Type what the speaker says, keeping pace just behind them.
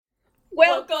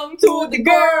Welcome to the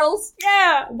girls.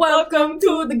 Yeah. Welcome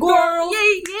to the girls.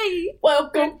 Yay, yay.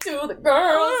 Welcome to the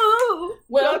girls. Ooh.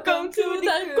 Welcome to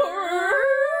the girls.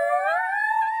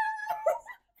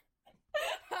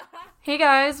 Hey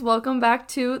guys, welcome back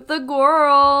to The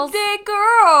Girls. The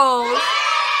girls.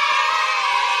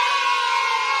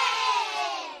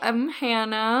 I'm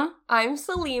Hannah. I'm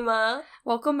Salima.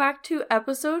 Welcome back to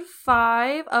episode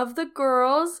 5 of The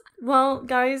Girls. Well,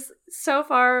 guys, so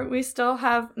far we still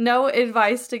have no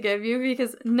advice to give you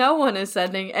because no one is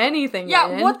sending anything in.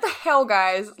 Yeah, what the hell,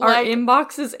 guys? Our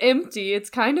inbox is empty. It's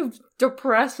kind of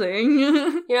depressing.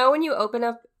 You know when you open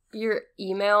up your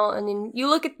email and then you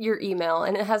look at your email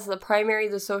and it has the primary,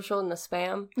 the social, and the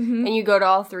spam, and you go to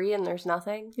all three and there's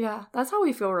nothing? Yeah, that's how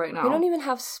we feel right now. We don't even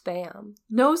have spam.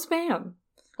 No spam.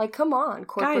 Like, come on,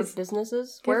 corporate Guys,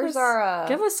 businesses. give Where's us our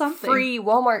give us something. free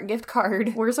Walmart gift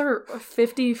card? Where's our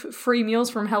 50 free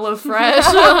meals from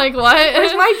HelloFresh? Like, what?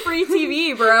 Where's my free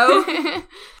TV, bro?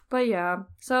 But yeah,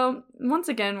 so once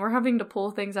again, we're having to pull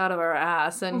things out of our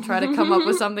ass and try to come up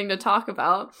with something to talk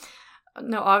about.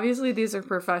 No, obviously these are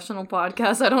professional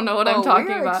podcasts. I don't know what I'm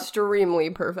talking about. Extremely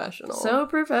professional. So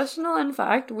professional, in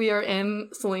fact, we are in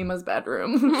Salima's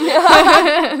bedroom.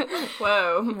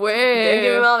 Whoa. Way. Don't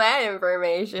give him all that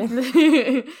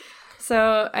information.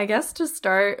 So, I guess to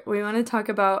start, we want to talk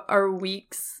about our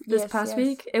weeks this past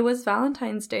week. It was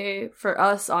Valentine's Day for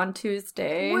us on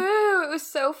Tuesday. Woo! It was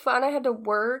so fun. I had to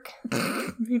work.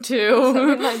 Me too. So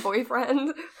did my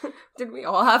boyfriend. Did we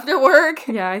all have to work?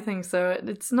 Yeah, I think so.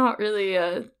 It's not really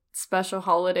a special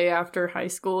holiday after high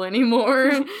school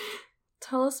anymore.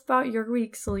 Tell us about your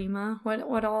week, Salima. What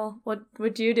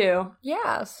would you do?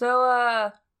 Yeah,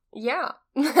 so, yeah.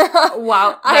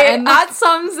 Wow. That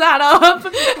sums that up.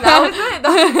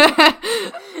 That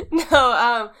was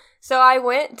it. So I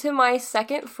went to my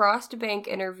second Frost Bank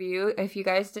interview. If you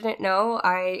guys didn't know,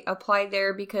 I applied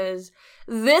there because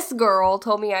this girl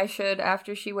told me I should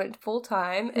after she went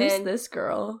full-time. Who's this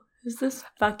girl? Who's this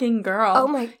fucking girl? Oh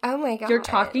my god. You're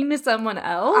talking to someone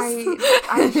else?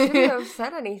 I shouldn't have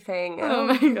said anything. Oh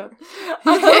my god.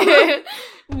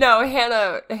 No,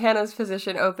 Hannah's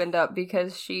position opened up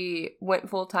because she went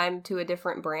full-time to a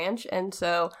different branch, and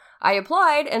so I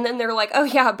applied, and then they're like, oh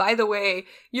yeah, by the way,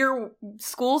 your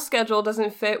school schedule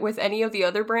doesn't fit with any of the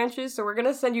other branches, so we're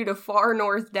gonna send you to far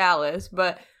north Dallas,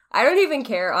 but I don't even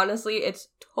care, honestly, it's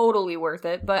totally worth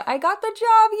it, but I got the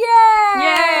job,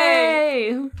 yay!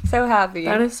 Yay! So happy.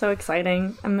 That is so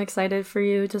exciting. I'm excited for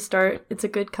you to start. It's a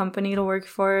good company to work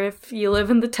for if you live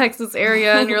in the Texas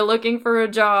area and you're looking for a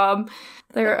job.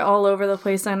 They're all over the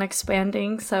place and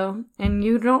expanding, so, and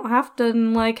you don't have to,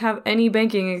 like, have any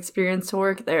banking experience to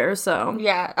work there, so.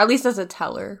 Yeah, at least as a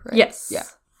teller, right? Yes.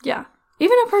 Yeah.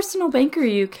 Even a personal banker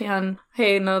you can.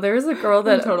 Hey, no, there was a girl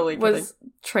that was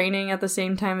training at the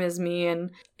same time as me,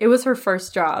 and it was her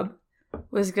first job,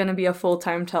 was going to be a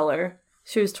full-time teller.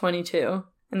 She was 22,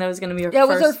 and that was going to be her first. Yeah, it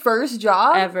was her first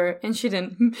job? Ever, and she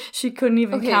couldn't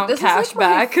even count cash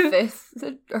back. This is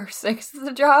like my 5th or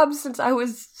 6th job since I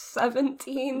was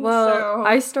 17. Well, so.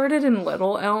 I started in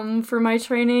Little Elm for my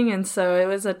training, and so it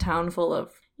was a town full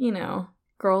of,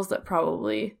 girls that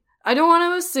probably, I don't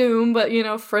want to assume, but,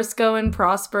 Frisco and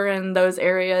Prosper and those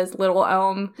areas, Little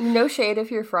Elm. No shade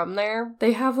if you're from there.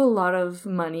 They have a lot of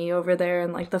money over there,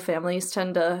 and, the families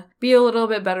tend to be a little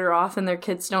bit better off, and their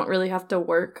kids don't really have to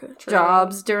work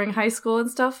jobs during high school and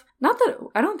stuff. Not that,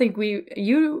 I don't think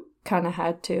you kind of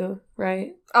had to,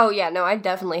 right? Oh, yeah, no, I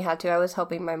definitely had to. I was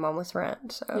helping my mom with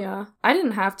rent, so. Yeah. I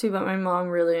didn't have to, but my mom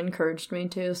really encouraged me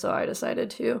to, so I decided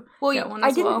to get one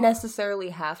I didn't necessarily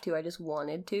have to, I just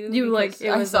wanted to.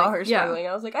 I saw her struggling.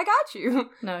 I was like, I got you.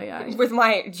 No, yeah. With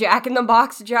my Jack in the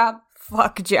Box job.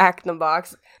 Fuck Jack in the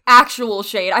Box. Actual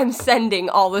shade. I'm sending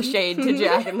all the shade to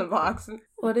Jack in the Box.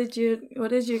 What did you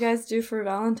guys do for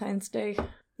Valentine's Day?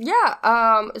 Yeah,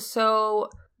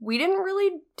 so we didn't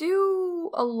really do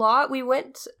a lot. We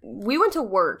went to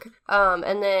work,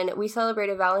 and then we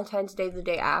celebrated Valentine's Day the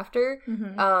day after,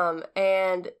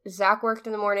 and Zach worked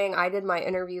in the morning, I did my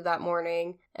interview that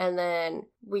morning, and then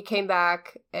we came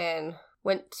back and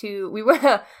we went to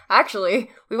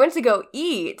go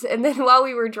eat, and then while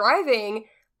we were driving,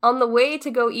 on the way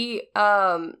to go eat,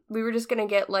 we were just gonna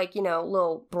get,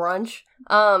 little brunch,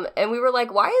 and we were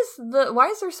like, why is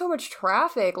there so much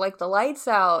traffic, the lights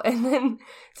out, and then,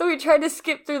 so we tried to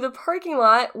skip through the parking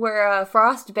lot where,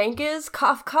 Frost Bank is,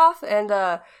 cough, cough, and,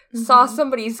 saw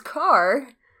somebody's car.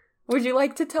 Would you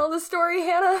like to tell the story,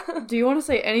 Hannah? Do you want to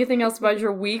say anything else about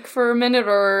your week for a minute,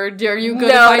 or are you good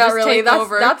if I just take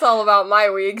over? That's all about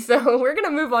my week, so we're gonna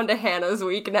move on to Hannah's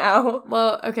week now.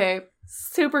 Well, okay.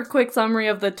 super quick summary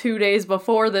of the 2 days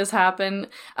before this happened.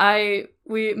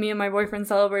 Me and my boyfriend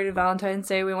celebrated Valentine's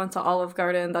Day. We went to Olive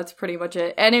Garden. That's pretty much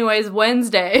it. Anyways,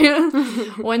 Wednesday.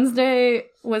 Wednesday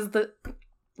was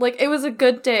it was a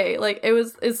good day.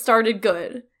 It started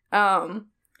good.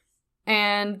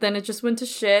 And then it just went to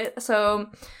shit.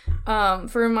 So,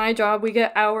 for my job, we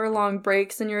get hour-long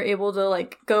breaks and you're able to,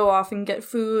 go off and get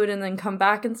food and then come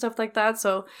back and stuff like that.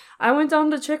 So, I went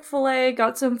down to Chick-fil-A,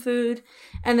 got some food,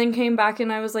 and then came back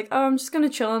and I was like, oh, I'm just gonna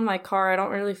chill in my car. I don't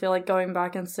really feel like going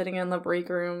back and sitting in the break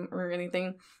room or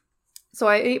anything. So,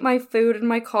 I ate my food in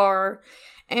my car,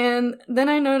 and then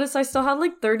I noticed I still had,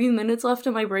 30 minutes left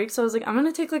in my break, so I was like, I'm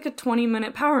gonna take, a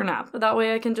 20-minute power nap. That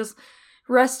way I can just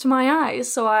rest my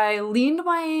eyes. So I leaned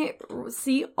my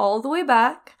seat all the way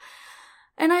back,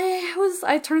 and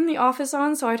I turned the office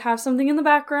on so I'd have something in the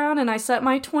background, and I set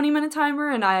my 20-minute timer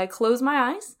and I closed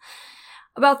my eyes.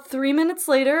 About 3 minutes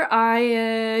later,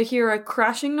 I hear a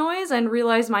crashing noise and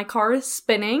realize my car is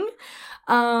spinning.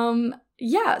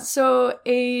 So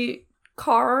a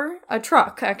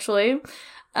truck actually,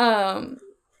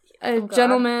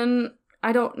 gentleman,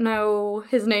 I don't know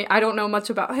his name. I don't know much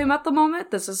about him at the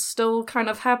moment. This is still kind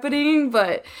of happening,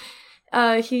 but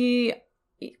he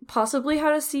possibly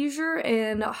had a seizure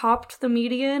and hopped the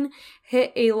median,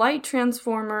 hit a light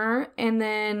transformer, and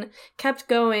then kept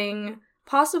going,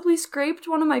 possibly scraped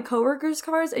one of my coworkers'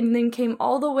 cars, and then came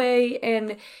all the way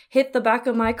and hit the back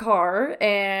of my car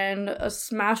and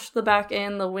smashed the back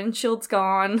end. The windshield's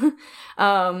gone.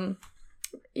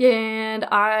 And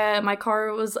my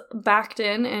car was backed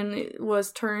in and it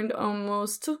was turned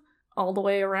almost all the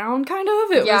way around, kind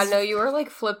of. You were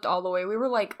flipped all the way. We were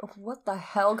like, what the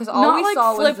hell? Because all we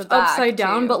saw was the back, upside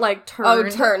down, too. But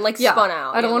turned. Spun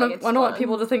out. I don't want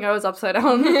people to think I was upside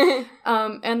down.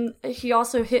 And he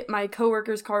also hit my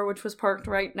coworker's car, which was parked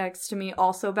right next to me,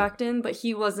 also backed in, but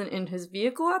he wasn't in his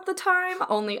vehicle at the time.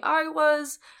 Only I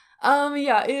was.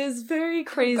 It is very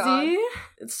crazy. God.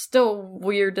 It's still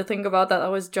weird to think about that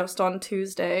was just on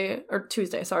Wednesday,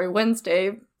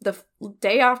 the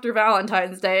day after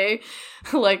Valentine's Day.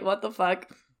 What the fuck?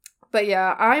 But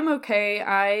yeah, I'm okay.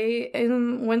 I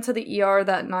went to the ER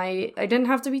that night. I didn't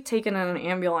have to be taken in an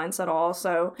ambulance at all,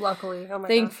 so luckily,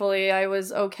 thankfully, I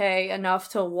was okay enough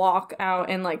to walk out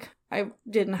and I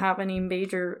didn't have any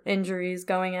major injuries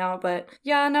going out, but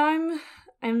yeah, now I'm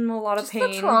in a lot of pain.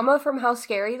 Just the trauma from how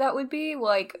scary that would be,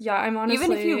 I'm honestly...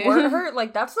 Even if you weren't hurt,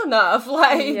 that's enough,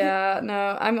 Yeah,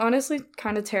 no, I'm honestly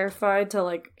kind of terrified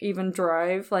to, even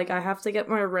drive. I have to get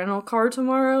my rental car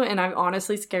tomorrow, and I'm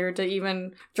honestly scared to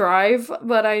even drive,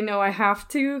 but I know I have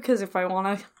to, because if I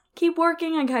want to keep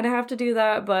working, I kind of have to do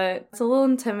that, but it's a little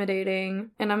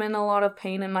intimidating, and I'm in a lot of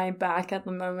pain in my back at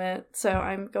the moment, so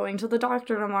I'm going to the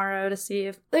doctor tomorrow to see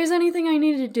if there's anything I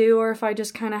need to do, or if I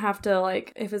just kind of have to,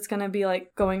 if it's gonna be,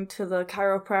 going to the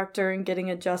chiropractor and getting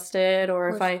adjusted, or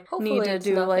if I need to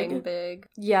do, big.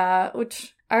 Yeah,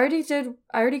 which... I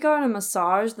already got a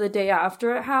massage the day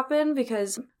after it happened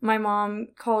because my mom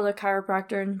called a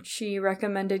chiropractor and she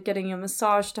recommended getting a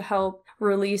massage to help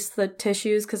release the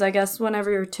tissues, because I guess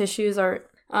whenever your tissues are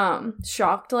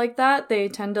shocked like that, they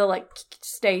tend to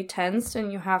stay tensed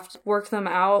and you have to work them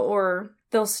out or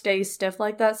they'll stay stiff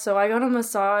like that. So I got a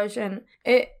massage and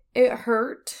it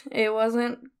hurt. It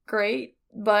wasn't great,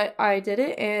 but I did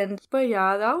it. But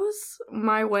yeah, that was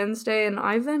my Wednesday, and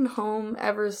I've been home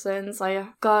ever since. I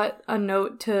got a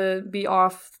note to be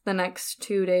off the next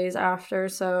 2 days after,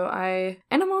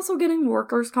 and I'm also getting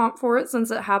workers' comp for it since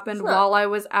it happened while I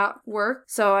was at work.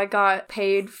 So I got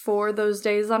paid for those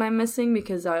days that I'm missing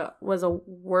because I was a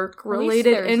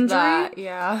work-related injury. That,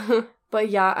 yeah. But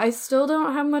yeah, I still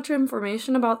don't have much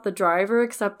information about the driver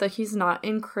except that he's not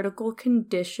in critical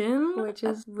condition. Which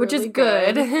is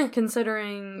good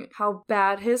considering how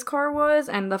bad his car was,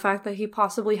 and the fact that he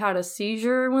possibly had a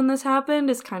seizure when this happened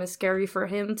is kind of scary for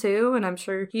him too, and I'm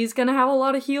sure he's gonna have a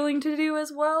lot of healing to do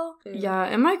as well. Yeah,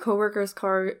 and my coworker's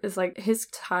car is his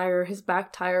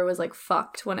back tire was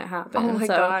fucked when it happened. Oh my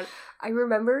god. I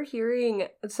remember hearing,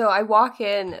 so I walk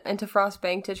into Frost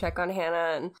Bank to check on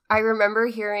Hannah, and I remember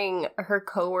hearing her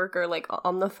coworker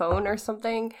on the phone or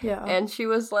something. Yeah. And she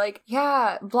was like,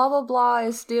 yeah, blah blah blah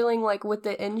is dealing with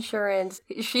the insurance.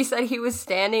 She said he was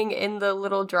standing in the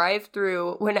little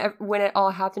drive-through when it all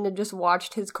happened and just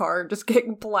watched his car just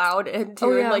get plowed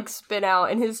into and spin out,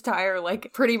 and his tire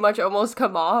pretty much almost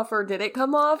come off, or did it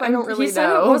come off? I don't really know. He said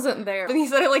it wasn't there. But he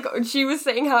said it she was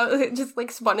saying how it just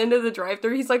spun into the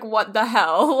drive-through. He's like, what what the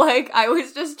hell? Like, I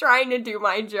was just trying to do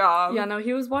my job. Yeah, no,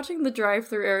 he was watching the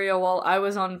drive-thru area while I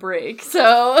was on break,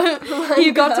 so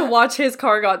he got to watch his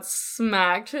car got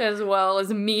smacked as well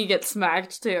as me get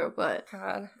smacked too, but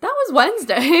God. that was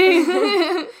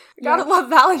Wednesday. Gotta love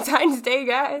Valentine's Day,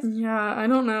 guys. Yeah, I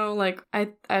don't know, like, I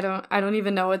don't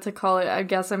even know what to call it. I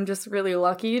guess I'm just really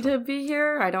lucky to be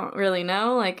here. I don't really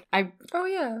know, like, Oh,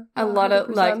 yeah. a lot of,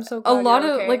 like, I'm so a glad lot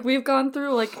you're of, okay. like, we've gone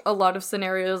through, like, a lot of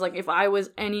scenarios, like, if I was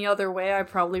any other way, I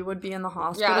probably would be in the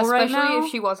hospital right now. Especially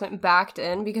if she wasn't backed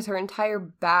in, because her entire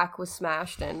back was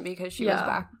smashed in, because she was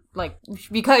back, like,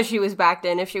 because she was backed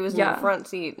in. If she was in the front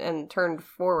seat and turned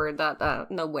forward, that,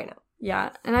 no bueno.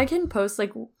 Yeah, and I can post,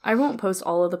 like, I won't post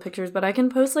all of the pictures, but I can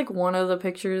post, like, one of the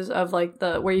pictures of, like,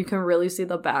 where you can really see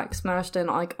the back smashed in,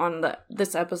 like, on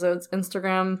this episode's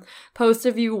Instagram post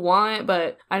if you want,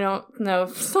 but I don't know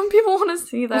if some people want to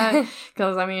see that,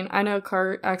 because, I mean, I know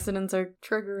car accidents are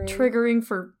triggering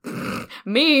for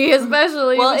me,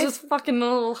 especially, which is fucking a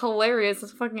little hilarious.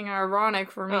 It's fucking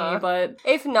ironic for me, but...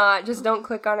 If not, just don't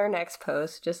click on our next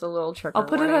post, just a little trigger I'll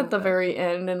put it at the very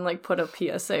end and, like, put a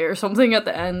PSA or something at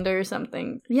the end or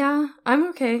something. Yeah, I'm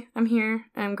okay. I'm here.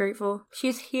 I'm grateful.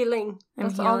 She's healing.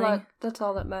 That's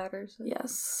all that matters.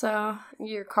 Yes, so...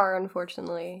 Your car,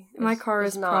 unfortunately, my car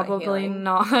is not probably healing.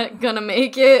 not gonna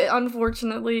make it,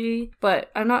 unfortunately.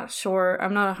 But I'm not sure.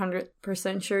 I'm not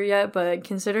 100% sure yet, but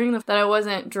considering that I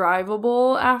wasn't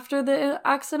drivable after the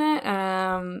accident,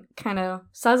 kind of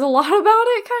says a lot about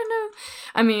it, kind of.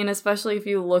 I mean, especially if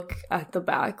you look at the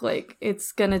back, like,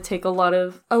 it's gonna take a lot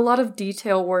of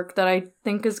detail work that I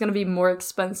think is gonna be more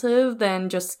expensive than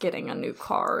just getting a new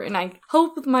car. And I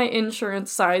hope my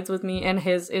insurance sides with me and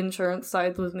his insurance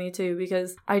sides with me too,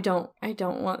 because I don't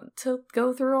want to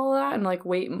go through all that and, like,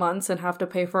 wait months and have to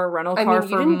pay for a rental car for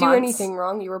months. You didn't do anything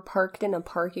wrong. You were parked in a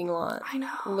parking lot. I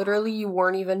know. Literally, you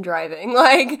weren't even driving.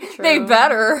 Like, True. they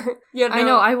better. You know? I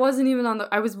know. I wasn't even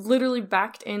I was literally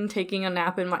backed in taking a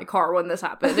nap in my car when this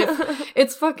happened.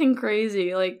 It's fucking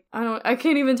crazy. Like, I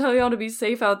can't even tell y'all to be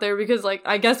safe out there because, like,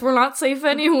 I guess we're not safe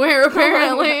anywhere,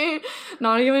 apparently.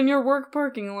 Not even your work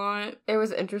parking lot. It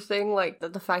was interesting, like,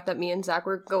 the fact that me and Zach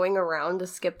were going around to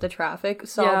skip the traffic,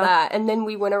 saw that, and then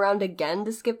we went around again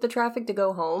to skip the traffic to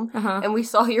go home, and we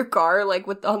saw your car, like,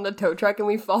 on the tow truck, and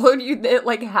we followed you,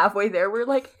 like, halfway there. We're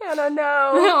like, Hannah,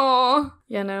 no. Aww.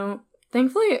 Yeah, no.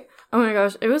 Thankfully, oh my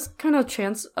gosh, it was kind of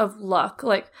chance of luck,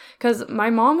 like, because my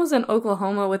mom was in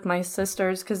Oklahoma with my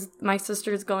sisters, because my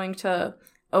sister's going to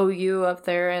OU up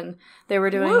there, and they were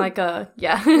doing like a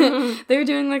they were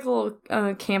doing like a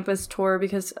little campus tour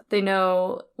because they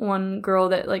know one girl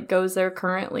that, like, goes there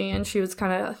currently, and she was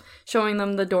kind of showing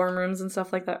them the dorm rooms and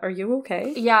stuff like that. Are you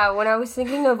okay? Yeah, when I was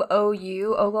thinking of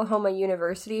OU, Oklahoma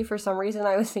University, for some reason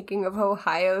I was thinking of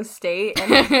Ohio State,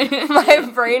 and my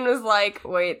brain was like,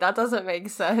 wait, that doesn't make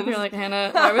sense. You're like,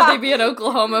 Hannah, why would they be in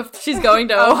Oklahoma if she's going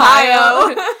to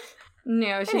Ohio?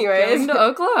 No, she's going to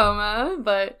Oklahoma,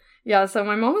 but... Yeah, so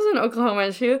my mom was in Oklahoma,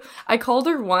 and I called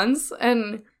her once,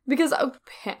 and because,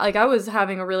 like, I was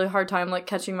having a really hard time, like,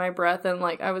 catching my breath, and,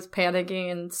 like, I was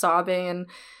panicking and sobbing, and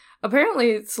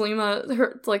apparently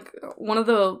Salima, like, one of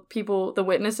the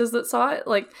witnesses that saw it,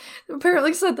 like,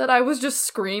 apparently said that I was just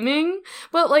screaming,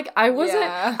 but, like, I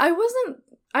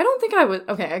don't think I was,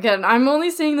 okay, again, I'm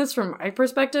only seeing this from my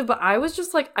perspective, but I was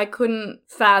just, like, I couldn't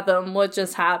fathom what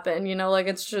just happened, you know, like,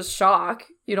 it's just shock.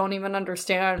 You don't even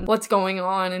understand what's going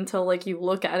on until, like, you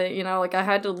look at it, you know, like,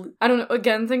 I don't know,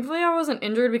 again, thankfully I wasn't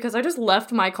injured because I just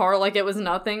left my car like it was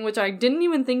nothing, which I didn't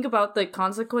even think about the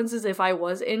consequences if I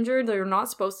was injured. You're not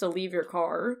supposed to leave your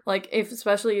car, like,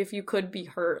 especially if you could be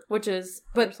hurt, which is,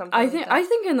 but I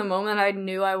think in the moment I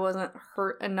knew I wasn't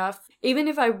hurt enough. Even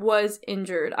if I was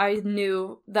injured, I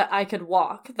knew that I could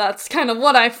walk. That's kind of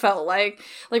what I felt like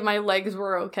my legs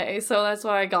were okay, so that's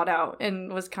why I got out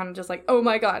and was kind of just like, oh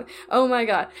my god, oh my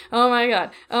god, oh my god,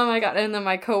 oh my god, and then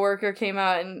my coworker came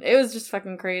out, and it was just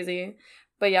fucking crazy.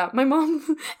 But yeah, my mom,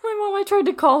 I tried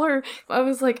to call her. I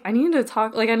was like, I need to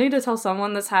tell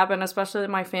someone this happened, especially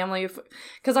my family.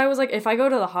 Because I was like, if I go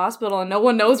to the hospital and no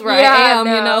one knows where I am,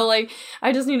 you know, like,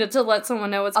 I just needed to let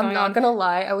someone know what's going on. I'm not gonna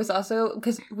lie, I was also,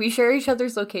 because we share each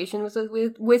other's locations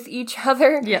with each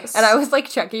other. Yes. And I was, like,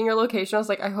 checking your location. I was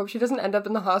like, I hope she doesn't end up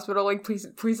in the hospital. Like, please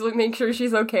make sure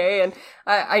she's okay. And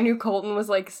I knew Colton was,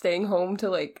 like, staying home to,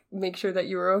 like, make sure that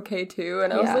you were okay, too.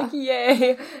 And I was like,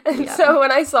 yay. And so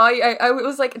when I saw you, I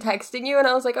was, like, texting you, and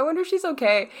I was like, I wonder if she's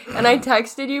okay. And I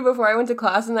texted you before I went to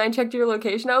class, and then I checked your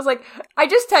location. I was like, I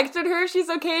just texted her, she's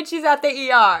okay, and she's at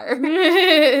the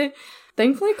ER.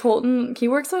 Thankfully, Colton, he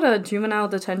works at a juvenile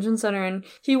detention center, and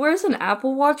he wears an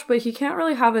Apple Watch, but he can't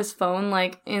really have his phone,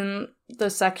 like, in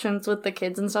the sections with the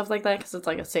kids and stuff like that, because it's,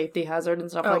 like, a safety hazard and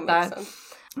stuff like that. Makes sense.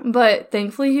 But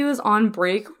thankfully he was on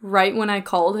break right when I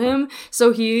called him,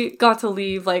 so he got to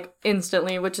leave, like,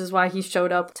 instantly, which is why he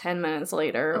showed up 10 minutes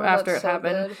later after it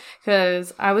happened.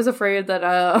 Because I was afraid that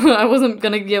I wasn't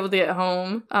going to be able to get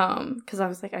home. Because I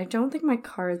was like, I don't think my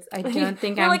car's... I don't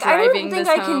think I'm like, driving this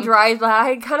I don't think I home. can drive that.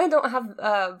 I kind of don't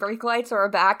have brake lights or a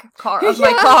back car of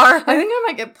my car. I think I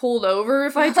might get pulled over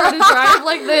if I try to drive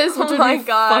like this, which would be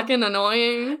fucking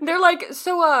annoying. They're like,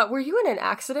 so, were you in an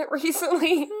accident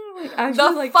recently?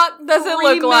 Actually, the fuck does it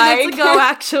look like? 3 minutes ago,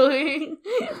 actually.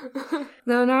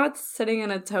 No, now it's sitting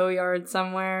in a tow yard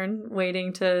somewhere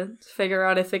waiting to figure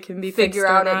out if it can be fixed or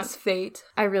not. Figure out its fate.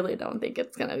 I really don't think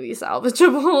it's gonna be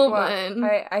salvageable. Well,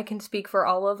 but... I can speak for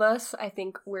all of us. I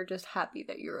think we're just happy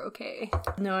that you're okay.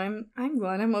 No, I'm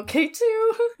glad I'm okay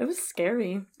too. It was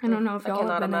scary. I don't know if y'all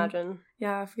have been imagine.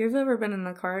 Yeah, if you've ever been in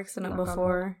a car accident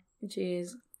before, jeez,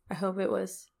 I hope it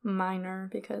was minor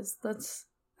because that's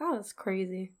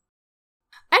crazy.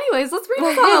 Anyways, let's bring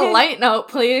this on a light note,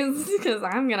 please, because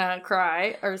I'm gonna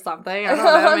cry or something. I don't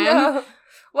know, man. No.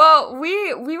 Well,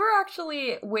 we were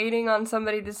actually waiting on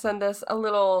somebody to send us a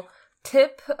little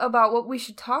tip about what we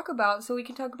should talk about so we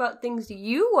can talk about things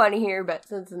you want to hear, but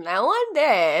since no one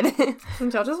did.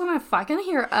 Since y'all just want to fucking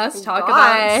hear us talk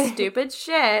about stupid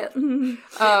shit. No,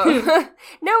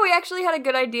 we actually had a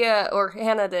good idea, or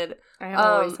Hannah did. I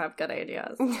always have good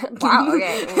ideas. Wow,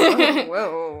 okay.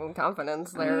 Whoa,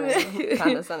 confidence there.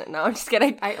 Condescending. No, I'm just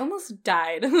kidding. I almost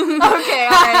died. Okay,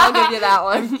 alright, I'll give you that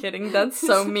one. I'm kidding, that's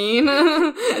so mean.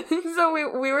 So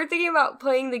we were thinking about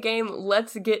playing the game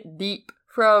Let's Get Deep.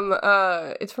 From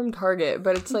it's from Target,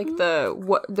 but it's like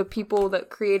the people that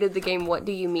created the game What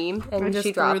Do You Meme, and I just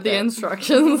she dropped threw the it.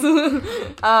 instructions.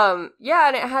 Yeah,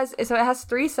 and it has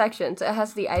 3 sections. It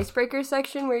has the icebreaker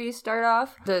section where you start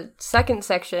off, the second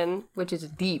section which is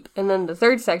deep, and then the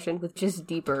third section which is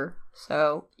deeper.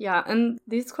 So yeah, and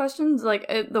these questions, like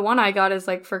the one I got is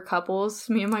like for couples.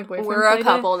 Me and my boyfriend. We're a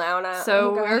couple now.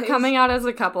 So we're coming out as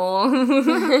a couple.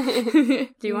 Do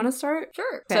you want to start?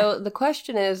 Sure. Okay. So the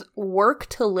question is: work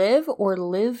to live or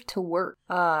live to work?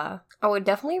 I would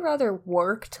definitely rather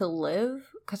work to live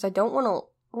because I don't want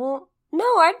to. Well, no,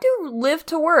 I do live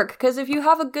to work because if you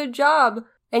have a good job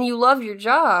and you love your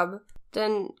job,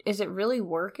 then is it really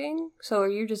working? So are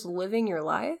you just living your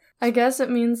life? I guess it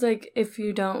means, like, if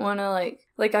you don't want to,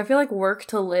 like, I feel like work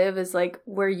to live is, like,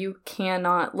 where you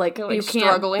cannot, like you can't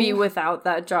struggling. Be without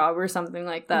that job or something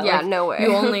like that. Yeah, like, no way.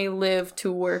 You only live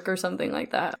to work or something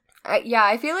like that.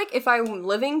 I feel like if I'm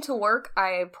living to work,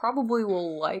 I probably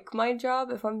will like my job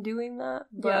if I'm doing that.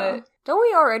 But don't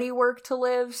we already work to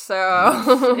live,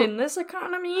 so... In this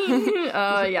economy?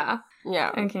 Yeah.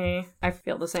 Yeah. Okay, I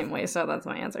feel the same way, so that's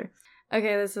my answer.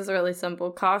 Okay, this is really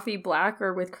simple. Coffee, black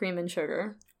or with cream and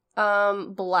sugar?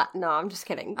 Black. No, I'm just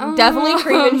kidding. Definitely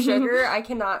cream and sugar. I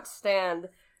cannot stand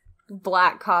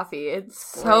black coffee. It's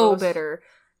so bitter.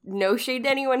 No shade to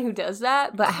anyone who does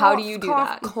that, but how do you do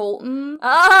that? Colton.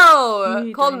 Oh!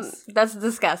 Colton, that's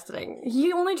disgusting.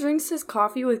 He only drinks his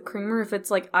coffee with creamer if it's,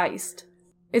 like, iced.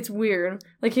 It's weird.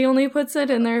 Like, he only puts it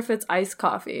in there if it's iced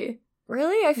coffee.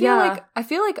 Really? I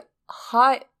feel like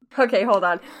hot... Okay, hold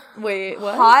on. Wait,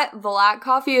 what? Hot black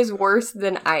coffee is worse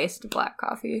than iced black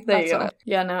coffee. There you go.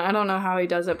 Yeah, no, I don't know how he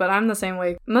does it, but I'm the same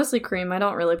way. Mostly cream. I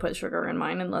don't really put sugar in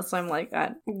mine unless I'm like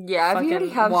at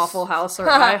fucking Waffle House or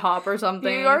IHOP or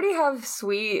something. You already have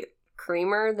sweet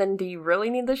creamer, then do you really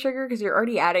need the sugar? Because you're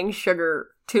already adding sugar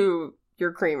to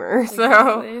your creamer.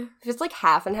 Exactly. So if it's like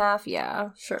half and half,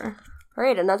 yeah. Sure. All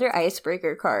right, another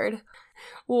icebreaker card.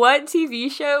 What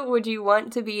TV show would you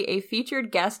want to be a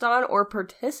featured guest on or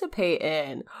participate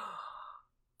in?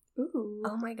 Ooh.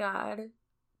 Oh my god.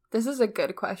 This is a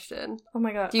good question. Oh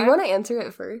my god. Do you want to answer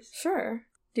it first? Sure.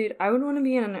 Dude, I would want to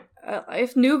be in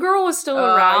if New Girl was still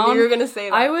around. I knew you were going to say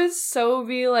that. I would so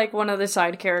be like one of the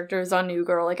side characters on New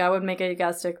Girl. Like I would make a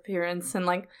guest appearance and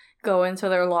like go into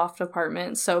their loft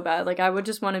apartment so bad. Like I would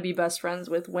just want to be best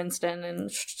friends with Winston and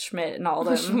Schmidt and all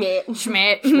them.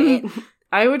 Schmidt.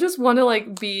 I would just want to,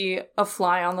 like, be a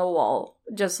fly on the wall,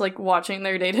 just, like, watching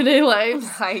their day-to-day lives.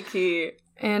 High key.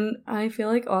 And I feel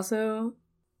like also...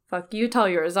 Fuck, you tell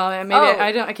yours. I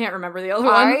can't remember the other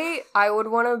one. I would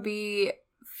want to be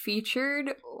featured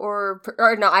or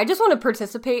no, I just want to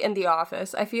participate in The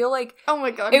Office. I feel like... Oh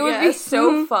my god, it would be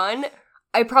so fun.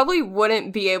 I probably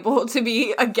wouldn't be able to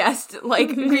be a guest,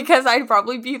 like, because I'd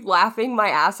probably be laughing my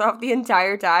ass off the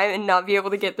entire time and not be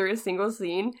able to get through a single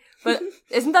scene. But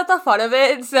isn't that the fun of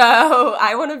it? So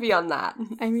I want to be on that.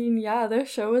 I mean, yeah, their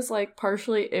show is like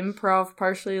partially improv,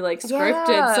 partially like scripted.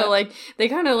 Yeah. So like they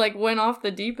kind of like went off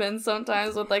the deep end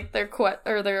sometimes with like their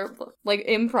their like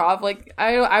improv. Like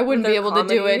I wouldn't be Their able to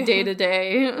do comedy. it day to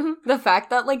day. The fact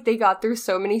that like they got through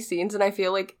so many scenes and I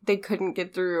feel like they couldn't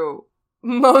get through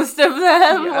most of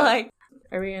them. Yeah. Like,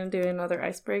 Are we gonna do another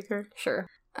icebreaker? sure.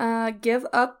 Give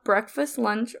up breakfast,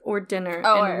 lunch, or dinner,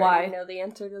 Oh, and I why? already know the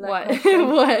answer to that What? question.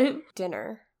 What?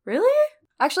 Dinner. Really?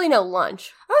 Actually, no,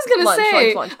 lunch. I was gonna Lunch,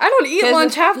 say lunch. I don't eat 'Cause-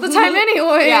 lunch half the time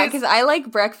anyway. Yeah, because I like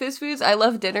breakfast foods. I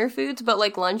love dinner foods, but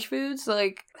like lunch foods,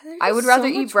 like I would rather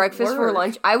eat breakfast for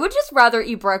lunch. I would just rather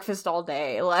eat breakfast all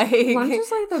day. Like Lunch is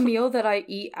like the meal that I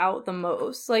eat out the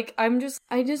most. Like I just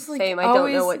like same. I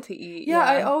always, don't know what to eat. Yeah,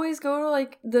 I always go to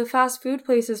like the fast food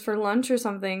places for lunch or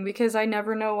something because I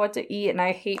never know what to eat and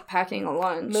I hate packing a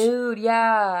lunch. Mood.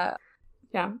 Yeah,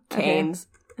 Yeah, Canes.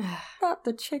 Not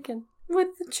the chicken. with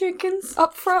the chickens.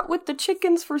 Up front with the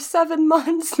chickens for 7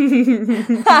 months.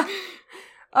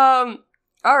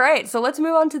 All right, so let's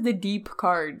move on to the deep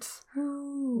cards.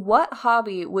 What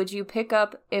hobby would you pick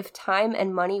up if time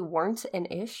and money weren't an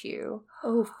issue?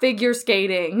 Oh, figure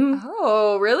skating.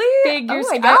 Oh, really? Figure Oh my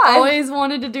skating. god. I always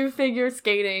wanted to do figure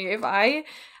skating. If I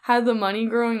had the money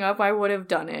growing up, I would have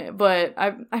done it. But I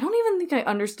don't even think I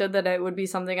understood that it would be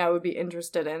something I would be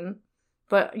interested in.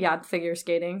 But yeah, figure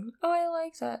skating. Oh, I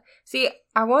like that. See,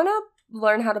 I want to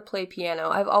learn how to play piano.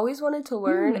 I've always wanted to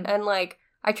learn, and like,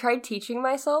 I tried teaching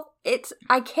myself.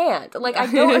 I can't. Like,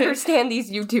 I don't understand these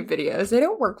YouTube videos. They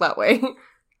don't work that way.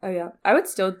 Oh yeah, I would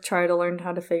still try to learn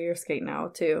how to figure skate now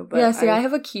too. But yeah, see, I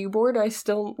have a keyboard. I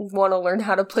still want to learn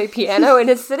how to play piano, and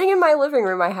it's sitting in my living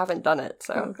room. I haven't done it,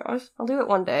 so Oh gosh, I'll do it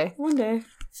one day. one day.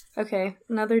 Okay,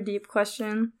 another deep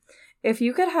question. If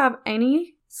you could have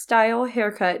any style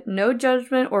haircut, no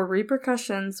judgment or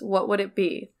repercussions, what would it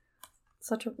be?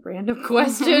 Such a random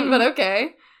question, but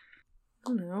okay. I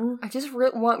don't know. I just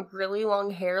want really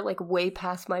long hair, like way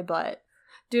past my butt.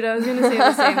 Dude, I was gonna say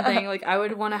the same thing. Like, I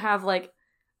would want to have, like,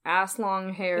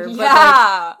 ass-long hair. But, like,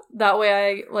 Yeah! that way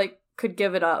I, like, could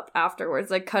give it up afterwards.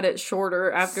 Like, cut it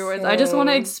shorter afterwards. I just want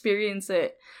to Same. experience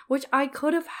it. Which I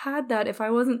could have had that if I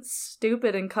wasn't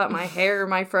stupid and cut my hair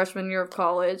my freshman year of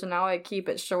college, and now I keep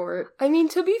it short. I mean,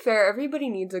 to be fair, everybody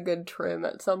needs a good trim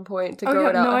at some point to Oh, grow yeah,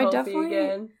 it out no, I healthy definitely-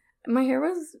 again. My hair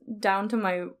was down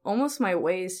to almost my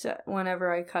waist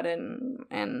whenever I cut it,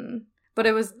 but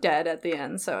it was dead at the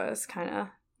end, so it was kind of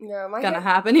Yeah, my gonna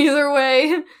hair, happen either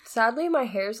way. sadly, my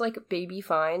hair's like baby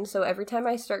fine, so every time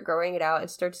I start growing it out, it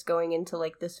starts going into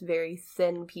like this very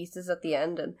thin pieces at the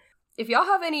end. And if y'all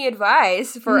have any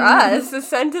advice for us,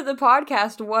 send to the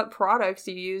podcast what products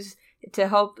you use to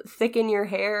help thicken your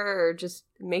hair or just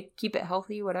keep it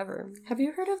healthy, whatever. Have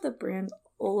you heard of the brand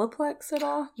Olaplex at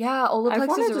all? Yeah, I've Olaplex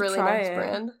wanted is a to really try nice it.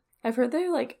 brand. I've heard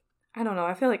they're like, I don't know,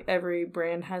 I feel like every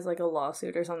brand has like a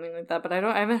lawsuit or something like that, but I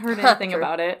haven't heard anything True.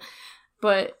 about it.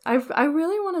 But I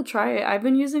really want to try it. I've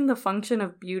been using the Function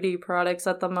of Beauty products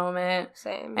at the moment,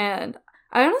 Same. and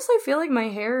I honestly feel like my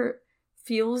hair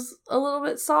feels a little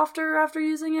bit softer after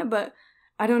using it, but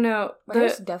I don't know. My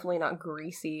hair's definitely not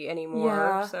greasy anymore,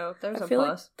 Yeah. so there's I a feel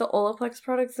plus. like the Olaplex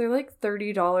products, they're like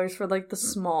 $30 for like the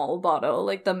small bottle,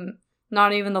 like the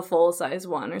not even the full size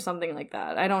one or something like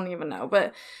that. I don't even know,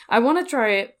 but I want to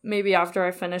try it maybe after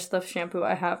I finish the shampoo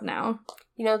I have now.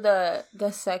 You know, the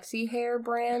Sexy Hair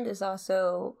brand is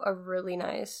also a really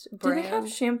nice brand. Do they have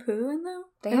shampoo in though?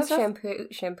 They and have stuff?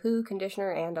 shampoo,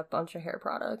 conditioner, and a bunch of hair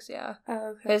products, yeah. Oh,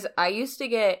 okay. Because I used to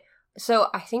get, so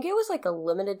I think it was like a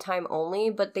limited time only,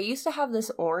 but they used to have this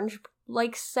orange,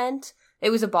 like, scent. It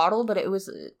was a bottle, but it was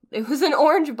an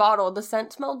orange bottle. The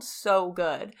scent smelled so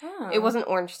good. Oh. It wasn't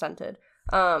orange scented.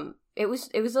 It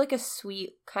was like a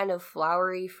sweet, kind of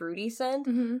flowery, fruity scent.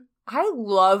 Mm-hmm. I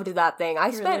loved that thing.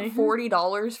 I spent Really?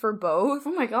 $40 for both.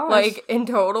 Oh my gosh. Like, in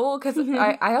total, because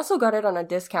I also got it on a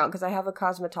discount because I have a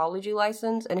cosmetology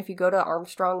license, and if you go to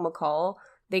Armstrong McCall,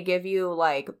 they give you,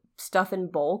 like, stuff in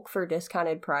bulk for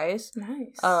discounted price.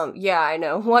 Nice. Yeah, I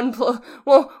know. One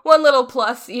little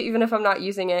plus, even if I'm not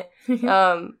using it.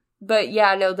 But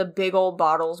yeah, no, the big old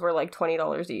bottles were like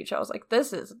 $20 each. I was like,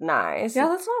 this is nice. Yeah,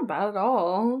 that's not bad at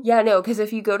all. Yeah, no, because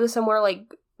if you go to somewhere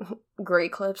like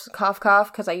Great Clips, cough,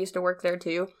 because I used to work there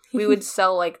too, we would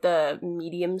sell like the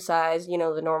medium size,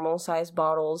 the normal size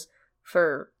bottles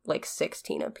for like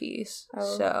 $16 a piece.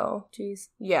 Oh. So, Jeez.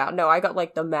 yeah, no, I got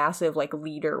like the massive like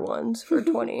liter ones for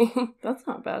 $20. That's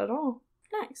not bad at all.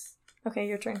 Nice. Okay,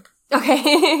 your turn.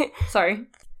 Okay. Sorry.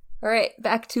 All right,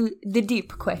 back to the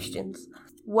deep questions.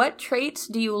 what traits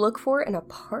do you look for in a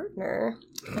partner?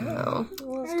 Oh,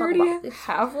 let's I talk already about this.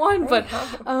 have one, but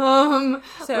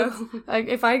So like,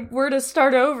 if I were to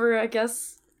start over, I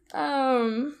guess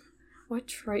what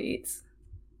traits?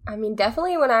 I mean,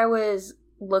 definitely when I was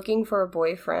looking for a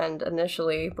boyfriend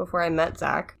initially before I met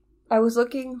Zach, I was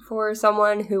looking for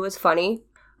someone who was funny,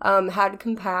 had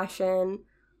compassion,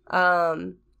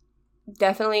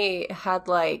 definitely had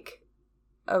like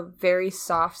a very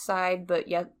soft side, but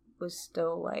yet was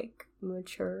still like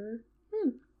mature.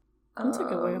 That's a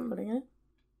good way of putting it.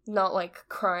 Not like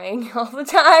crying all the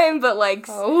time, but like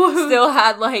still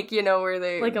had like, you know, where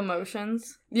they like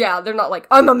emotions. Yeah, they're not like,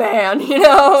 I'm a man, you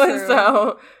know? True.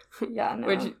 So yeah, no.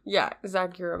 Which, yeah,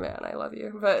 Zach, you're a man, I love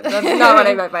you. But that's not what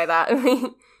I meant by that.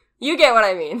 You get what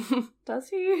I mean. Does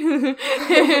he?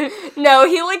 No,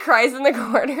 he like cries in the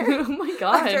corner. Oh my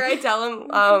god. After I tell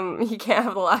him he can't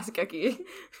have the last cookie.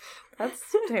 That's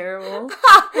terrible.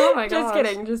 Oh my god.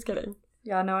 Just kidding.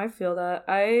 Yeah, no, I feel that.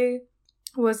 I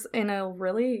was in a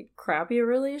really crappy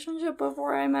relationship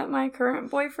before I met my current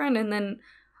boyfriend, and then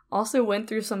also went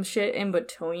through some shit in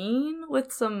between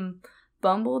with some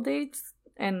Bumble dates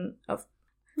and a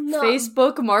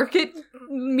Facebook Market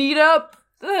meetup.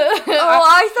 Oh,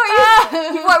 I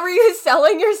thought you. What were you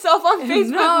selling yourself on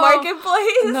Facebook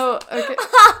Marketplace? No, okay.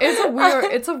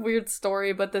 It's a weird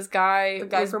story, but this guy, the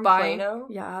guy was from buying, Plano.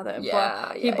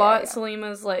 He bought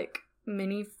Salima's like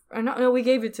mini. No, we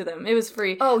gave it to them. It was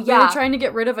free. Oh We yeah, were trying to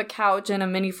get rid of a couch and a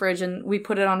mini fridge, and we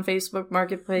put it on Facebook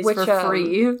Marketplace for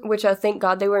free. Which thank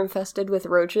God they were infested with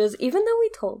roaches. Even though we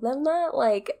told them that,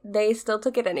 like, they still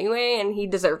took it anyway, and he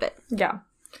deserved it. Yeah.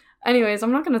 Anyways,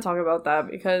 I'm not going to talk about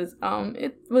that because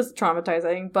it was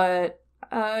traumatizing, but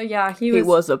yeah, he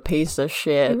was a piece of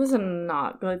shit. He was a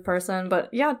not good person, but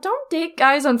yeah, don't date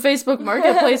guys on Facebook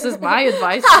Marketplace is my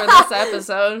advice for this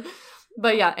episode.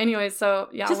 But yeah, anyways, so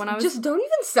yeah, just don't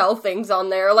even sell things on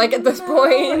there, like, at this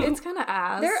point. It's kind of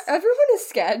ass. Everyone is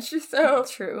sketch, so.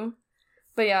 True.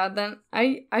 But yeah, then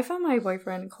I found my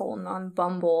boyfriend Colton on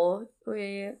Bumble.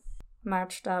 We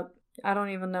matched up. I don't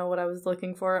even know what I was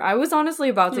looking for. I was honestly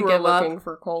about to give up. Looking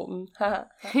for Colton.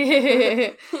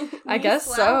 I guess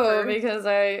so, because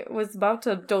I was about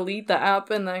to delete the app,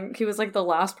 and then he was like the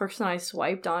last person I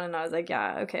swiped on, and I was like,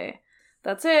 yeah, okay,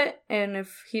 that's it. And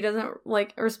if he doesn't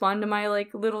like respond to my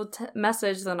like little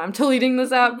message, then I'm deleting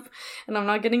this app, and I'm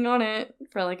not getting on it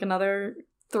for like another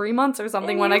 3 months or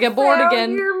something when I get bored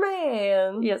again. Your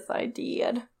man. Yes, I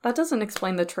did. That doesn't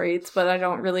explain the traits, but I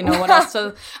don't really know what else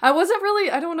to. I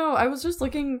don't know. I was just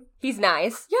looking. He's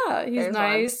nice. Yeah, he's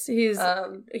nice.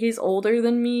 He's older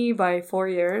than me by 4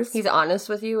 years. He's honest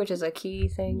with you, which is a key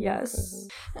thing. Yes.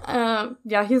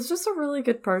 Yeah, he's just a really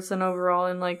good person overall,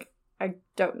 and like, I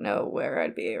don't know where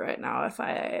I'd be right now if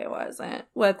I wasn't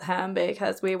with him,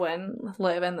 because we wouldn't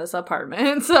live in this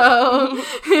apartment. So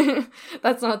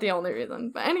that's not the only reason.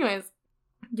 But anyways,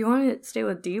 do you want to stay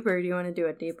with deeper, or do you want to do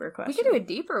a deeper question? We can do a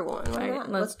deeper one. Why right,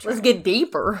 not? let's get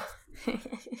deeper.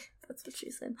 That's what she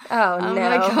said. Oh no.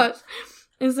 My gosh.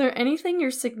 Is there anything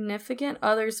your significant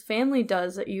other's family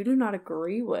does that you do not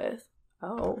agree with?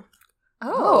 That's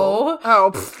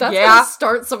gonna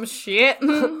start some shit.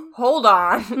 Hold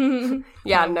on.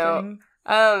 Yeah, no.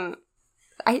 Kidding.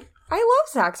 I love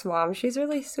Zach's mom. She's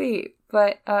really sweet,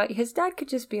 but his dad could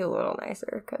just be a little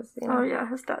nicer, because oh yeah,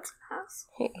 his dad's an ass.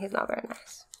 He's not very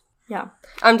nice. Yeah,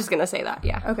 I'm just gonna say that.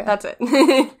 Yeah, okay, that's it.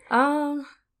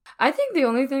 I think the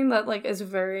only thing that like is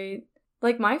very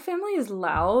like, my family is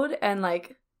loud and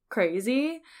like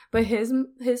crazy, but his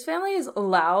family is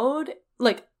loud,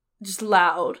 like just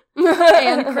loud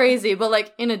and crazy, but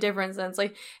like in a different sense.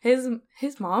 Like his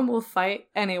mom will fight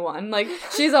anyone. Like,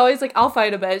 she's always like, I'll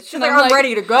fight a bitch. She's like, I'm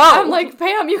ready to go. I'm like,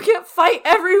 Pam, you can't fight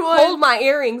everyone. Hold my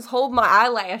earrings, hold my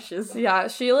eyelashes. Yeah,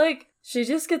 she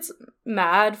just gets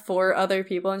mad for other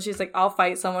people, and she's like, I'll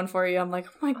fight someone for you. I'm like,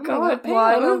 oh my god, Pam. Well,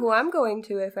 I know who I'm going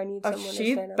to if I need someone to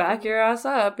stand up. Back your ass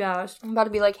up, yeah. I'm about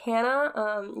to be like, Hannah,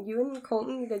 you and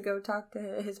Colton need to go talk to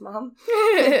his mom.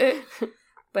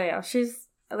 But yeah,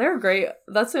 they're great.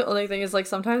 That's the only thing, is like,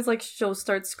 sometimes like she'll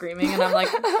start screaming, and I'm like,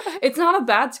 it's not a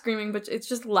bad screaming, but it's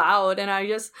just loud, and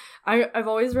I've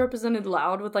always represented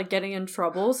loud with like getting in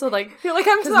trouble. So like, you're like,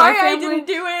 I'm sorry, I didn't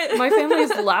do it. My family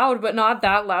is loud, but not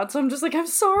that loud. So I'm just like, I'm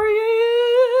sorry.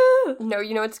 No,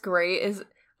 you know what's great is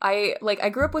I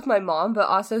grew up with my mom, but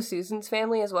also Susan's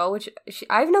family as well, which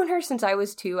I've known her since I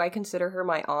was 2. I consider her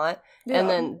my aunt, and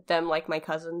then them like my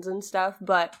cousins and stuff,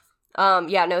 but.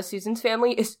 Yeah, no, Susan's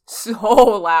family is so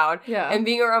loud. Yeah. And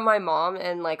being around my mom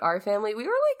and, like, our family, we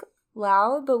were, like,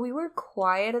 loud, but we were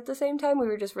quiet at the same time. We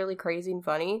were just really crazy and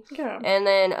funny. Yeah. And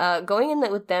then going in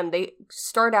with them, they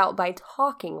start out by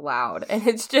talking loud, and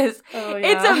it's just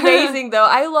it's amazing though.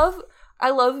 I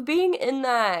love being in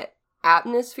that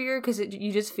atmosphere because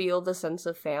you just feel the sense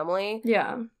of family.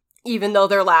 Yeah. Even though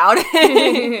they're loud.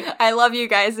 I love you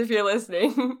guys if you're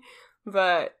listening.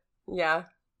 But yeah,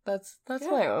 that's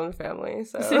my own family.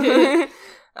 So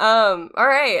all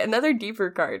right, another deeper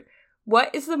card.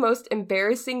 What is the most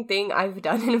embarrassing thing I've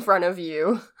done in front of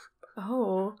you?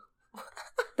 Oh.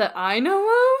 That I know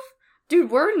of? Dude,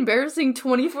 we're embarrassing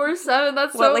 24/7.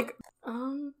 That's well, so like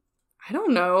I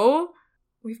don't know.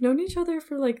 We've known each other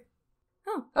for like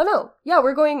Oh no. Yeah,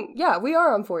 we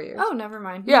are on 4 years. Oh, never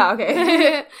mind. Yeah,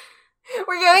 okay.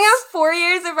 We're going on 4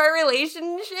 years of our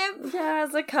relationship. Yeah,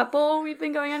 as a couple, we've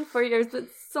been going on 4 years, but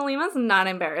Salima's not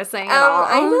embarrassing at all.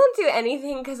 I don't do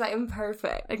anything because I'm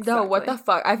perfect. Exactly. No, what the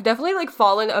fuck? I've definitely, like,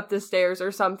 fallen up the stairs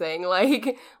or something.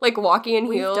 Like walking in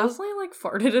heels. We've definitely, like,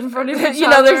 farted in front of each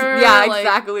other. You know,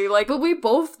 exactly. Like, but we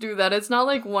both do that. It's not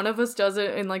like one of us does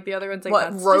it and, like, the other one's like,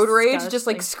 what, that's road disgusting. rage? Just,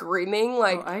 like, screaming,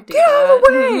 like, I do get that. out of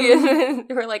the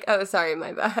way! We're like, oh, sorry,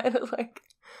 my bad. Like,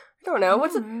 I don't know.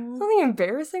 What's something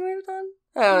embarrassing we've done?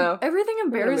 I don't know. Everything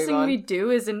embarrassing we do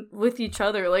is with each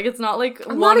other. Like, it's not like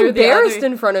I'm one not or embarrassed the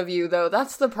other. in front of you, though.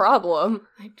 That's the problem.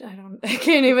 I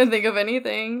can't even think of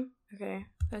anything. Okay.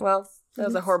 Well, that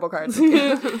was a horrible card.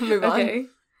 Move on. Okay.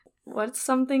 What's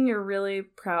something you're really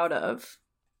proud of?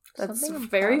 That's Something a I'm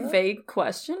very proud of? vague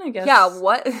question, I guess. Yeah,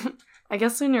 what? I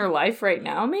guess in your life right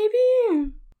now,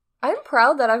 maybe? I'm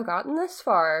proud that I've gotten this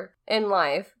far in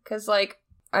life. Because, like,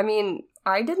 I mean,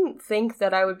 I didn't think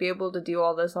that I would be able to do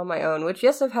all this on my own, which,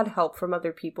 yes, I've had help from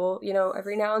other people, you know,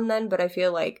 every now and then, but I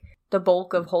feel like the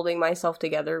bulk of holding myself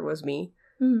together was me,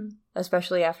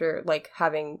 especially after, like,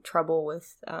 having trouble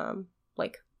with,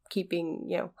 like, keeping,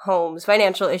 you know, homes,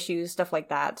 financial issues, stuff like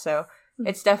that. So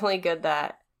it's definitely good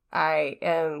that I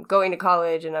am going to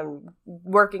college and I'm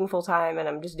working full-time and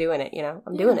I'm just doing it, you know?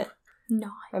 I'm doing it. Nice.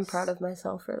 I'm proud of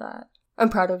myself for that. I'm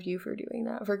proud of you for doing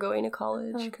that, for going to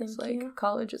college, Oh, because, thank like, you.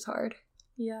 college is hard.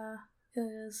 Yeah, it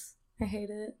is. I hate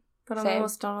it. But I'm Same.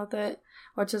 almost done with it.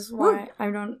 Which is why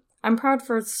I'm proud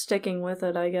for sticking with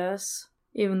it, I guess.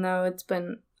 Even though it's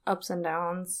been ups and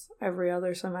downs every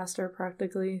other semester,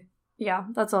 practically. Yeah,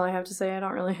 that's all I have to say. I'm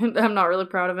not really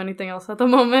proud of anything else at the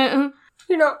moment.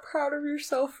 You're not proud of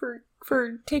yourself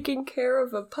for taking care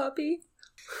of a puppy?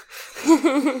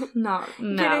 No.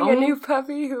 Getting a new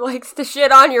puppy who likes to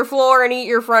shit on your floor and eat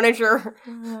your furniture.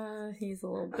 He's a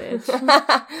little bitch.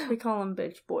 We call him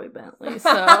Bitch Boy Bentley, so...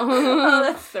 Oh,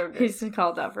 that's so good. He's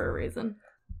called that for a reason.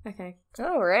 Okay.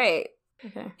 All right.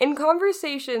 Okay. In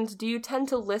conversations, do you tend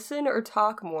to listen or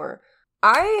talk more?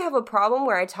 I have a problem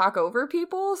where I talk over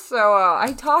people, so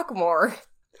I talk more.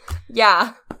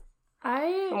 Yeah.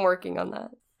 I'm working on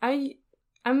that.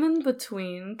 I'm in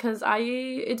between, because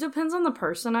it depends on the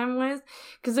person I'm with,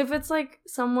 because if it's, like,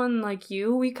 someone like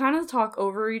you, we kind of talk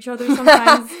over each other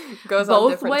sometimes. Goes both on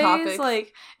different ways, topics.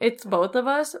 like, it's both of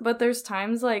us, but there's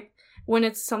times, like, when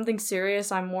it's something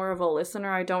serious, I'm more of a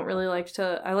listener. I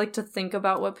like to think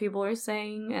about what people are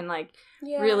saying, and, like,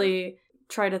 really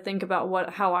try to think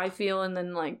about how I feel, and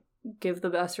then, like, give the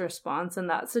best response in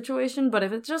that situation. But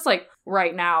if it's just, like,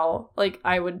 right now, like,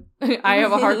 I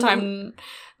have a hard time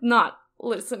not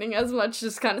listening as much,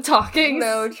 just kind of talking.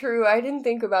 No, true. I didn't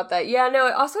think about that. Yeah, no,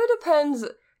 it also depends.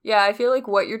 Yeah, I feel like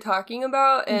what you're talking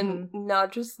about, and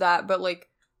not just that, but, like,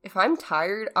 if I'm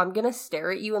tired, I'm gonna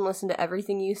stare at you and listen to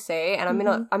everything you say, and I'm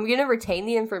gonna retain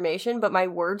the information, but my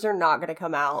words are not gonna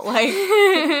come out. Like,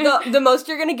 the most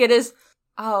you're gonna get is,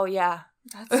 oh, yeah.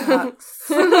 That sucks.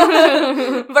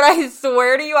 But I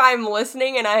swear to you, I'm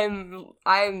listening, and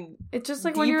I'm it's just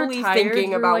like deeply when you're tired,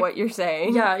 thinking about like, what you're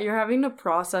saying. Yeah, you're having to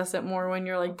process it more when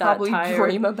you're like Probably that tired.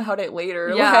 dream about it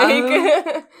later. Yeah.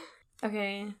 Like.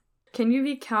 Okay. Can you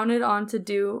be counted on to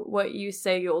do what you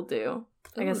say you'll do?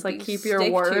 I guess, like, keep your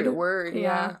Stick word. to your word,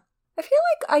 Yeah. I feel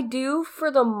like I do for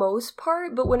the most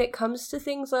part, but when it comes to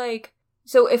things like,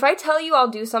 so if I tell you I'll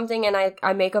do something and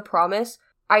I make a promise,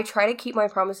 I try to keep my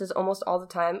promises almost all the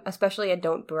time, especially I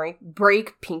don't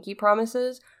break pinky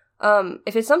promises.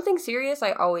 If it's something serious,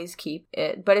 I always keep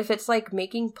it. But if it's, like,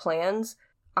 making plans,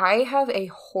 I have a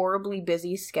horribly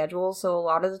busy schedule, so a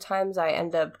lot of the times I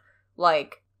end up,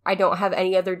 like, I don't have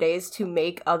any other days to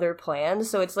make other plans,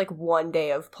 so it's, like, one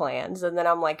day of plans, and then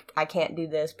I'm like, I can't do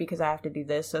this because I have to do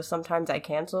this, so sometimes I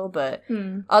cancel, but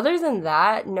other than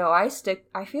that, no, I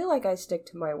feel like I stick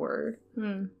to my word.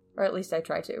 Or at least I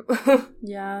try to.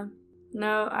 Yeah.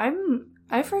 No, I'm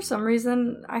For some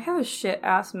reason, I have a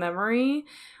shit-ass memory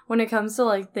when it comes to,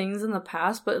 like, things in the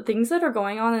past, but things that are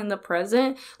going on in the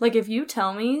present, like, if you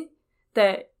tell me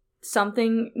that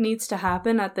something needs to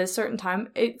happen at this certain time,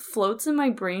 it floats in my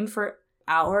brain for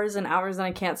hours and hours, and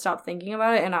I can't stop thinking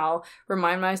about it, and I'll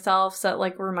remind myself, set,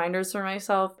 like, reminders for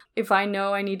myself. If I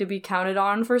know I need to be counted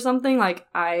on for something, like,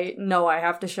 I know I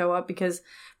have to show up, because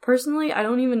personally, I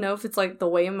don't even know if it's, like, the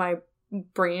way my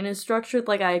brain is structured,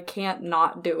 like, I can't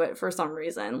not do it for some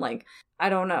reason. Like, I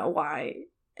don't know why.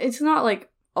 It's not, like,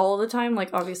 all the time, like,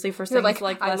 obviously for things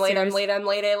like I'm late,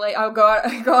 I'll go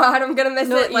out, I'm gonna miss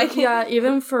it. Like, yeah,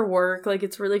 even for work, like,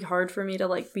 it's really hard for me to,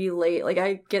 like, be late. Like,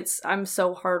 I'm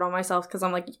so hard on myself, because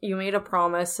I'm like, you made a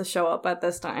promise to show up at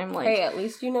this time. Like, hey, at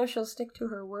least you know she'll stick to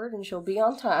her word and she'll be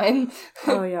on time.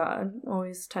 Oh yeah,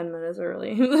 always 10 minutes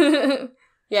early.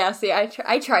 Yeah, see,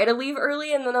 I try to leave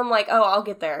early, and then I'm like, oh, I'll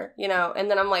get there, you know? And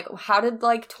then I'm like, how did,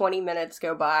 like, 20 minutes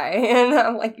go by? And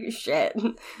I'm like, shit.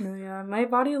 No, yeah, my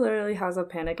body literally has a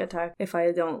panic attack if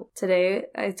I don't. Today,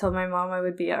 I told my mom I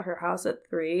would be at her house at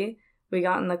 3. We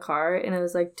got in the car, and it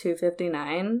was, like,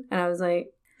 2:59, and I was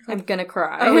like, I'm gonna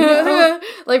cry. Oh, no.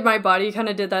 Like, my body kind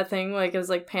of did that thing, like, it was,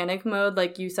 like, panic mode,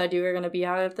 like, you said you were gonna be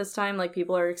out at this time, like,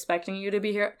 people are expecting you to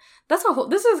be here. This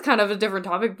is kind of a different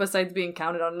topic besides being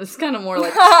counted on. It's kind of more,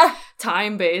 like,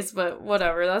 time-based, but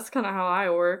whatever, that's kind of how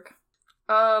I work.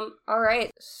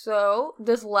 Alright, so,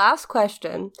 this last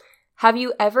question. Have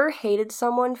you ever hated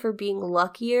someone for being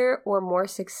luckier or more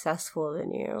successful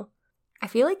than you? I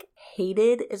feel like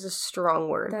hated is a strong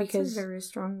word. That's because a very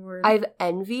strong word. I've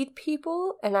envied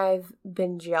people and I've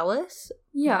been jealous.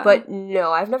 Yeah. But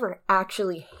no, I've never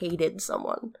actually hated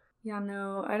someone. Yeah,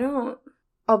 no, I don't.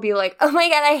 I'll be like, oh my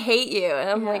god, I hate you. And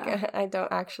I'm Yeah. like, I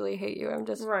don't actually hate you. I'm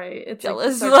just Right. It's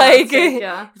jealous. like,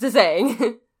 Yeah. It's a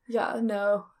saying. Yeah,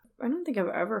 no. I don't think I've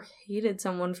ever hated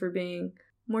someone for being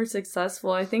more successful.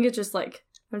 I think it's just like,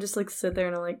 I'm just like sit there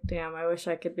and I'm like, damn, I wish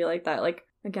I could be like that. Like,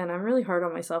 again, I'm really hard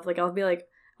on myself. Like, I'll be like,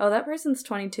 oh, that person's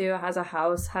 22, has a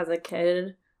house, has a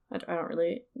kid. I don't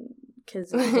really,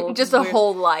 kids just a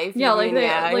whole life. Yeah, like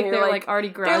they're like already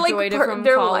graduated from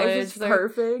their college. Life is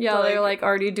perfect. Yeah, they're like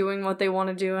already doing what they want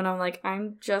to do, and I'm like,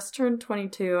 I'm just turned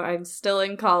 22. I'm still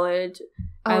in college.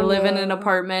 I live in an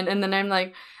apartment, and then I'm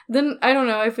like, then I don't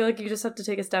know. I feel like you just have to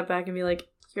take a step back and be like,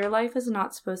 your life is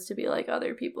not supposed to be like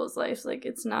other people's lives. Like,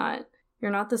 it's not. You're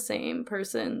not the same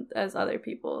person as other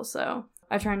people. So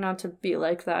I try not to be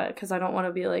like that, because I don't want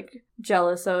to be like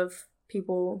jealous of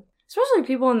people. Especially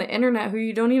people on the internet who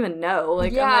you don't even know.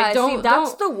 Like, yeah, I'm like,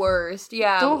 that's the worst.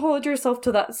 Yeah. Don't hold yourself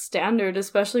to that standard,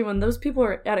 especially when those people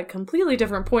are at a completely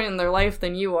different point in their life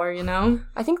than you are, you know?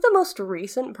 I think the most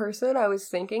recent person I was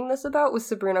thinking this about was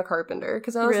Sabrina Carpenter.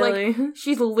 Because I was like,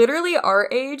 she's literally our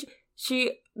age.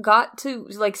 She got to,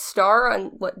 like, star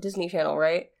on, Disney Channel,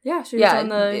 right? Yeah, she was on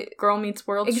the Girl Meets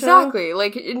World show. Exactly.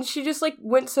 Like, and she just, like,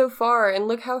 went so far, and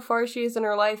look how far she is in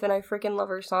her life, and I freaking love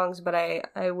her songs, but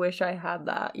I wish I had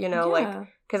that, you know? Yeah. Like,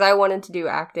 because I wanted to do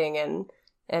acting and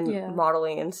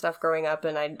modeling and stuff growing up,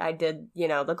 and I did, you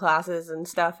know, the classes and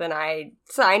stuff, and I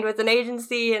signed with an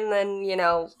agency, and then, you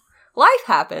know, life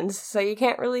happens, so you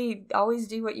can't really always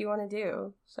do what you want to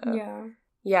do. So,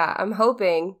 yeah, I'm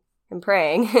hoping and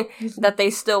praying that they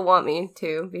still want me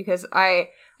to, because I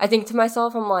think to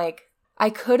myself, I'm like, I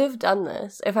could have done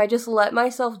this if I just let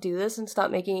myself do this and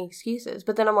stop making excuses.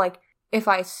 But then I'm like, if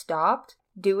I stopped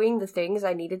doing the things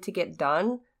I needed to get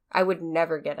done, I would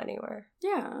never get anywhere.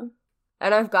 Yeah.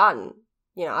 And I've gotten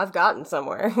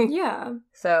somewhere. Yeah.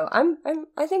 So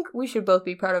I think we should both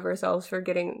be proud of ourselves for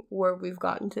getting where we've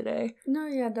gotten today. No,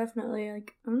 yeah, definitely.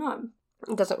 Like, I'm not.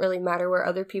 It doesn't really matter where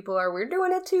other people are. We're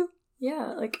doing it too.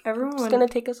 Yeah, like, everyone... It's gonna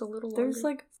take us a little longer. There's,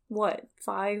 like, what,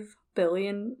 5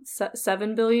 billion,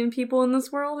 7 billion people in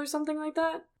this world or something like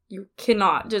that? You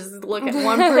cannot just look at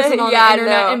one person on the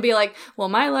internet and be like, well,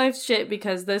 my life's shit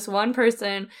because this one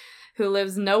person who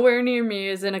lives nowhere near me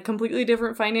is in a completely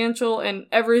different financial and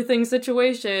everything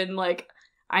situation. Like,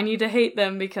 I need to hate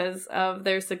them because of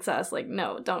their success. Like,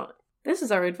 no, don't. This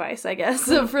is our advice, I guess,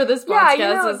 for this podcast. Yeah,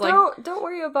 you know, is like, don't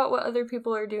worry about what other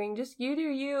people are doing. Just you do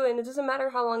you, and it doesn't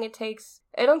matter how long it takes.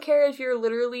 I don't care if you're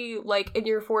literally, like, in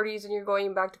your 40s and you're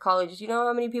going back to college. You know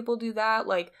how many people do that?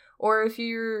 Like, or if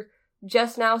you're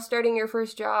just now starting your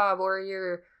first job, or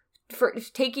you're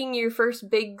taking your first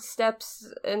big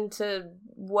steps into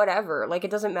whatever. Like, it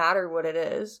doesn't matter what it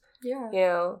is. Yeah. You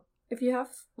know? If you have,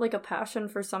 like, a passion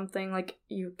for something, like,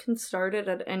 you can start it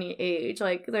at any age.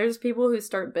 Like, there's people who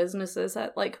start businesses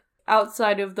at, like,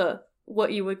 outside of the,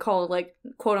 what you would call, like,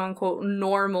 quote-unquote,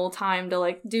 normal time to,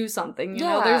 like, do something, you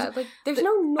know? There's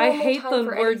no normal I hate time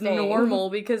the for word anything. normal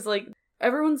because, like,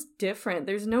 everyone's different.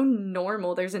 There's no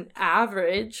normal. There's an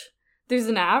average. There's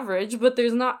an average, but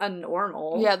there's not a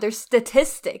normal. Yeah, there's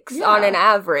statistics on an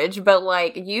average, but,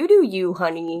 like, you do you,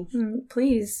 honey.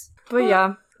 Please. But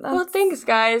yeah. Well, thanks,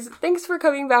 guys. Thanks for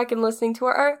coming back and listening to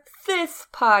our 5th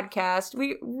podcast.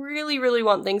 We really, really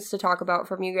want things to talk about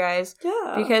from you guys.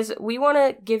 Yeah. Because we want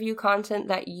to give you content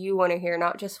that you want to hear,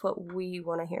 not just what we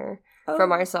want to hear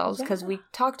from ourselves. Because we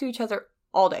talk to each other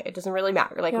all day. It doesn't really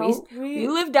matter. Like, we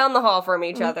live down the hall from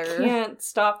each other. We can't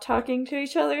stop talking to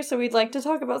each other, so we'd like to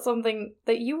talk about something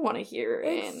that you want to hear.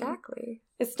 Exactly.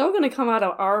 It's still going to come out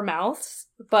of our mouths,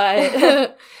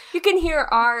 but you can hear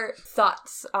our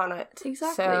thoughts on it.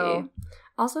 Exactly. So.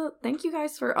 Also, thank you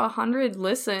guys for 100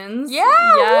 listens.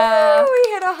 Yeah! Woo!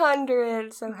 We hit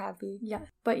 100. So happy. Yeah.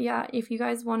 But yeah, if you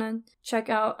guys want to check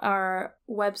out our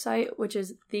website, which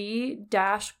is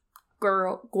the-gorls,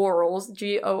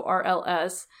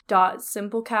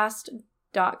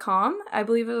 GORLS.simplecast.com, I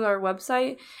believe is our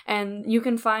website, and you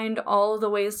can find all of the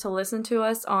ways to listen to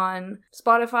us on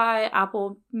Spotify,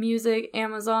 Apple Music,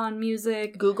 Amazon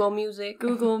Music, Google Music,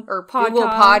 Google or Google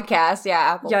Podcasts. Yeah,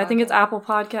 Apple. Yeah, I think it's Apple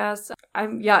Podcasts.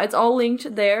 It's all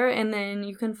linked there, and then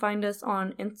you can find us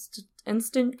on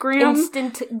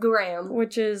Instagram,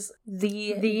 which is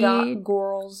the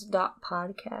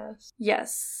 .gorls.podcast.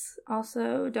 Yes.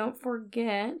 Also, don't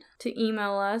forget to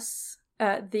email us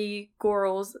at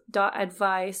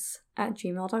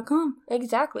thegorls.advice@gmail.com.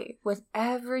 Exactly. With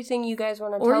everything you guys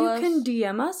want to tell us. Or you can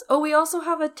DM us. Oh, we also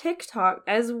have a TikTok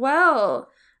as well,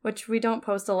 which we don't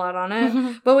post a lot on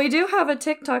it. But we do have a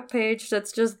TikTok page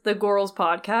that's just the Gorls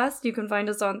Podcast. You can find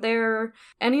us on there.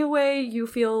 Any way you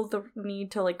feel the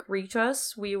need to, like, reach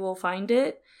us, we will find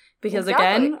it. Because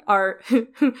again, our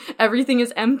everything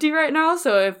is empty right now,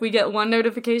 so if we get one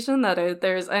notification that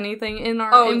there's anything in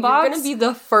our inbox... you're gonna be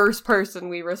the first person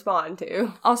we respond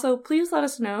to. Also, please let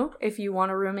us know if you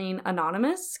want to remain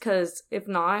anonymous, because if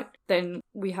not, then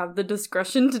we have the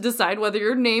discretion to decide whether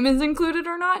your name is included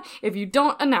or not if you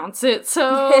don't announce it.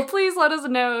 So please let us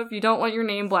know if you don't want your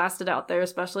name blasted out there,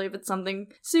 especially if it's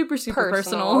something super, super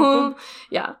personal.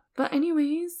 Yeah. But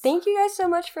anyways. Thank you guys so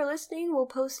much for listening. We'll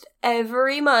post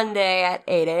every Monday at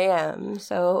 8 a.m.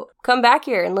 So come back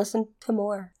here and listen to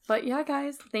more. But yeah,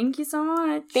 guys, thank you so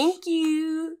much. Thank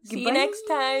you. See you next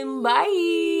time.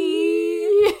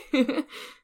 Bye.